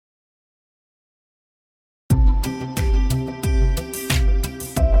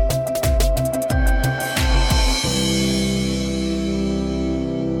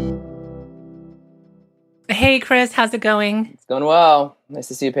Hey, Chris, how's it going? It's going well. Nice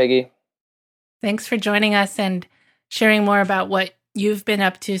to see you, Peggy. Thanks for joining us and sharing more about what you've been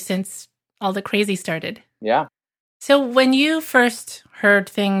up to since all the crazy started. Yeah. So, when you first heard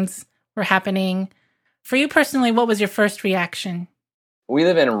things were happening, for you personally, what was your first reaction? We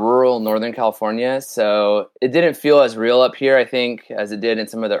live in rural Northern California, so it didn't feel as real up here, I think, as it did in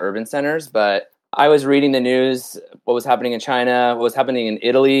some of the urban centers. But I was reading the news, what was happening in China, what was happening in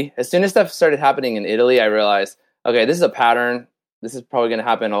Italy. As soon as stuff started happening in Italy, I realized, okay, this is a pattern. This is probably going to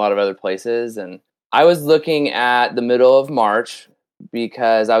happen in a lot of other places. And I was looking at the middle of March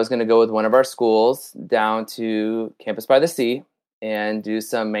because I was going to go with one of our schools down to Campus by the Sea and do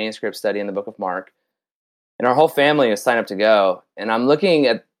some manuscript study in the Book of Mark. And our whole family is signed up to go. And I'm looking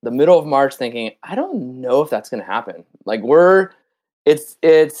at the middle of March thinking, I don't know if that's going to happen. Like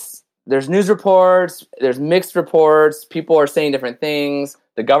there's news reports, there's mixed reports, people are saying different things.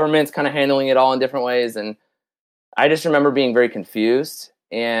 The government's kind of handling it all in different ways. And I just remember being very confused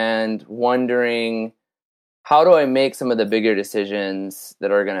and wondering, how do I make some of the bigger decisions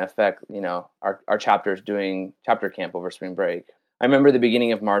that are going to affect, our chapters doing chapter camp over spring break? I remember the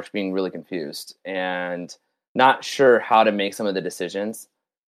beginning of March being really confused and not sure how to make some of the decisions.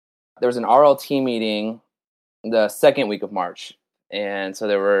 There was an RLT meeting the second week of March. And so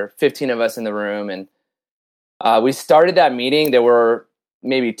there were 15 of us in the room. And we started that meeting. There were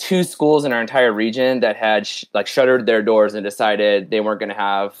maybe 2 schools in our entire region that had shuttered their doors and decided they weren't going to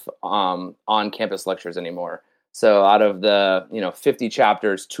have on-campus lectures anymore. So out of the 50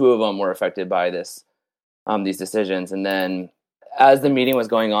 chapters, 2 of them were affected by these decisions. And then as the meeting was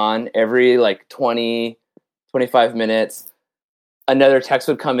going on, every 20, 25 minutes, another text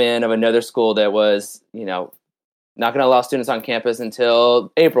would come in of another school that was, not going to allow students on campus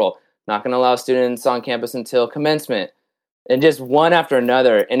until April, not going to allow students on campus until commencement, and just one after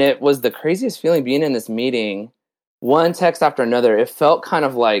another. And it was the craziest feeling being in this meeting, one text after another. It felt kind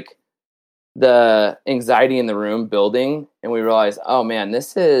of like the anxiety in the room building, and we realized, oh man,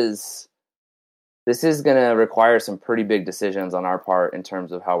 this is going to require some pretty big decisions on our part in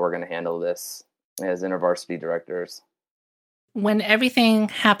terms of how we're going to handle this as InterVarsity directors. When everything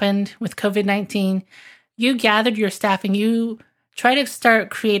happened with COVID-19, you gathered your staff and you tried to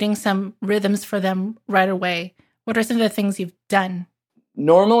start creating some rhythms for them right away. What are some of the things you've done?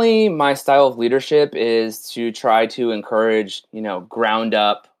 Normally, my style of leadership is to try to encourage, ground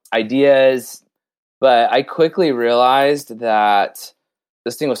up ideas. But I quickly realized that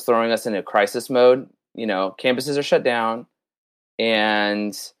this thing was throwing us into crisis mode. Campuses are shut down,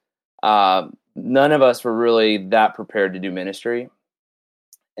 and none of us were really that prepared to do ministry.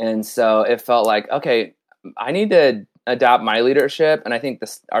 And so it felt like, okay, I need to adapt my leadership, and I think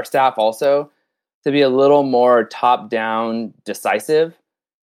our staff also, to be a little more top-down decisive,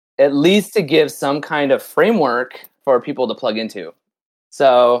 at least to give some kind of framework for people to plug into.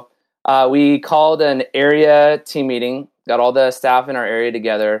 So we called an area team meeting, got all the staff in our area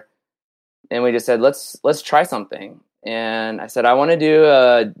together, and we just said, let's try something. And I said, I want to do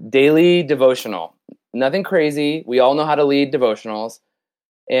a daily devotional. Nothing crazy. We all know how to lead devotionals.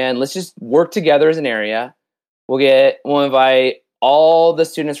 And let's just work together as an area. We'll invite all the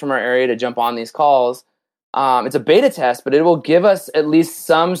students from our area to jump on these calls. It's a beta test, but it will give us at least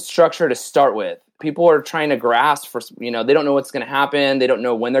some structure to start with. People are trying to grasp they don't know what's going to happen. They don't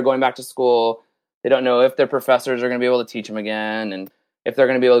know when they're going back to school. They don't know if their professors are going to be able to teach them again and if they're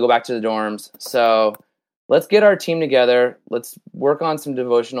going to be able to go back to the dorms. So let's get our team together. Let's work on some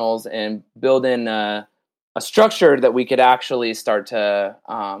devotionals and build in a structure that we could actually start to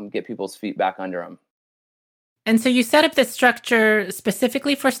get people's feet back under them. And so you set up this structure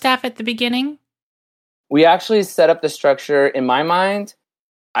specifically for staff at the beginning? We actually set up the structure, in my mind,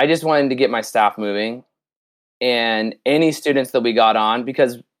 I just wanted to get my staff moving and any students that we got on,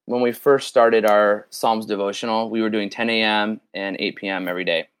 because when we first started our Psalms devotional, we were doing 10 a.m. and 8 p.m. every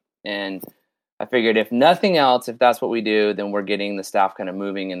day. And I figured if nothing else, if that's what we do, then we're getting the staff kind of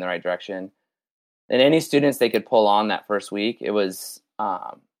moving in the right direction. And any students they could pull on that first week, it was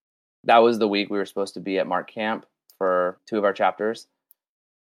that was the week we were supposed to be at Mark Camp for 2 of our chapters.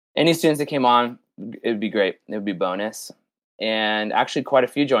 Any students that came on, it would be great. It would be bonus. And actually quite a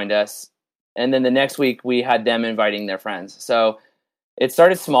few joined us. And then the next week we had them inviting their friends. So it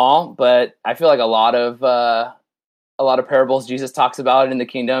started small, but I feel like a lot of parables Jesus talks about in the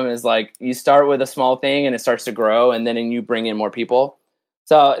kingdom is like you start with a small thing and it starts to grow, and then you bring in more people.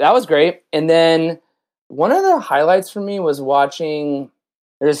 So that was great. And then one of the highlights for me was watching.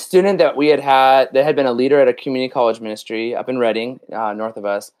 There's a student that that had been a leader at a community college ministry up in Redding, north of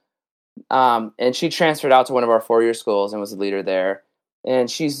us. And she transferred out to one of our 4-year schools and was a leader there.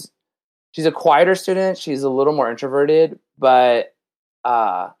 And she's she's a quieter student. She's a little more introverted, but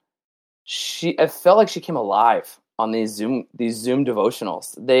I felt like she came alive on these Zoom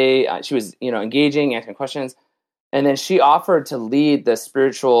devotionals. She was, engaging, asking questions, and then she offered to lead the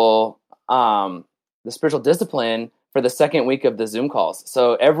spiritual discipline for the second week of the Zoom calls.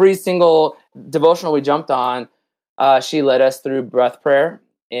 So every single devotional we jumped on, she led us through breath prayer.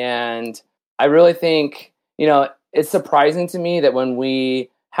 And I really think, it's surprising to me that when we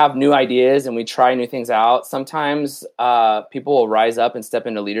have new ideas and we try new things out, sometimes people will rise up and step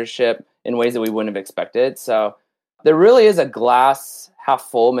into leadership in ways that we wouldn't have expected. So there really is a glass half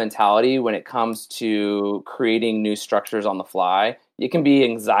full mentality when it comes to creating new structures on the fly. It can be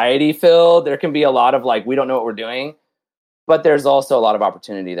anxiety filled. There can be a lot of we don't know what we're doing, but there's also a lot of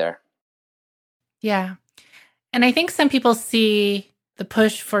opportunity there. Yeah. And I think some people see the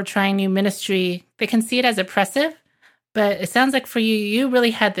push for trying new ministry, they can see it as oppressive, but it sounds like for you, you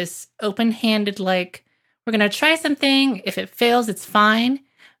really had this open-handed, we're going to try something. If it fails, it's fine,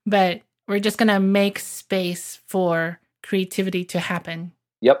 but we're just going to make space for creativity to happen.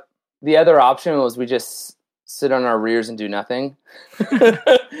 Yep. The other option was we just sit on our rears and do nothing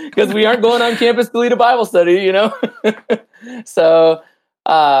because we aren't going on campus to lead a Bible study, So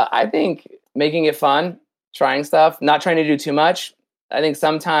I think making it fun, trying stuff, not trying to do too much. I think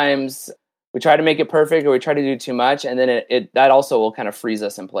sometimes we try to make it perfect or we try to do too much, and then that also will kind of freeze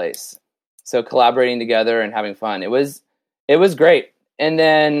us in place. So collaborating together and having fun, it was great. And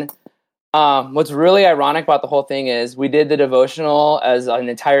then what's really ironic about the whole thing is we did the devotional as an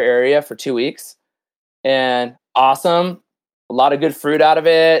entire area for 2 weeks, and awesome, a lot of good fruit out of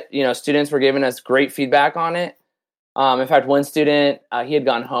it. Students were giving us great feedback on it. In fact, one student, he had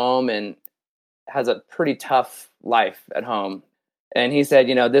gone home and has a pretty tough life at home. And he said,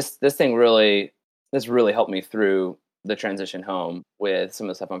 this really helped me through the transition home with some of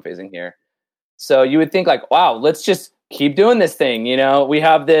the stuff I'm facing here. So you would think wow, let's just keep doing this thing. We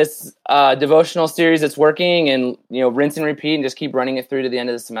have this devotional series that's working, and, rinse and repeat and just keep running it through to the end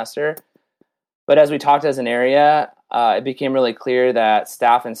of the semester. But as we talked as an area, it became really clear that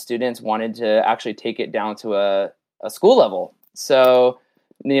staff and students wanted to actually take it down to a school level. So,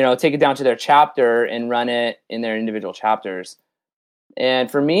 take it down to their chapter and run it in their individual chapters.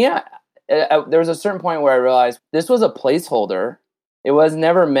 And for me, there was a certain point where I realized this was a placeholder. It was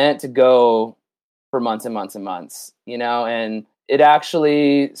never meant to go for months and months and months, and it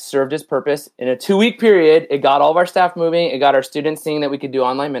actually served its purpose. In a 2-week period, it got all of our staff moving. It got our students seeing that we could do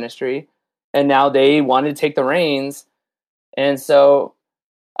online ministry. And now they wanted to take the reins. And so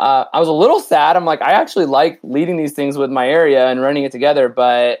I was a little sad. I'm I actually like leading these things with my area and running it together,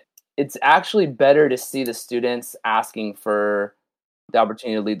 but it's actually better to see the students asking for the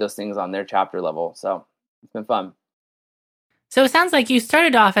opportunity to lead those things on their chapter level. So it's been fun. So it sounds like you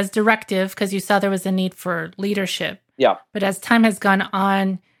started off as directive because you saw there was a need for leadership. Yeah. But as time has gone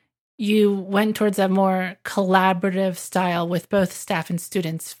on, you went towards a more collaborative style with both staff and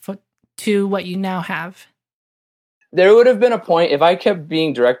students to what you now have. There would have been a point, if I kept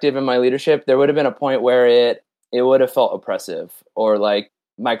being directive in my leadership, there would have been a point where it would have felt oppressive or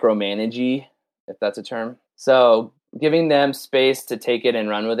micromanagey, if that's a term. So giving them space to take it and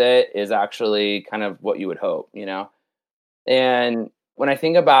run with it is actually kind of what you would hope, And when I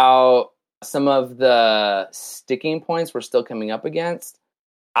think about some of the sticking points we're still coming up against,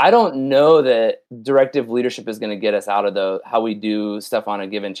 I don't know that directive leadership is going to get us out of how we do stuff on a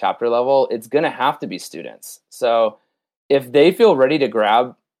given chapter level. It's going to have to be students. So if they feel ready to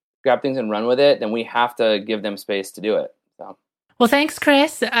grab things and run with it, then we have to give them space to do it. So. Well, thanks,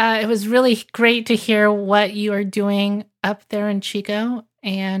 Chris. It was really great to hear what you are doing up there in Chico.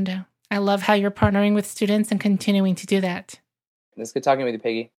 And I love how you're partnering with students and continuing to do that. It's good talking with you,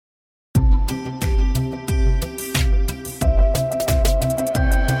 Peggy.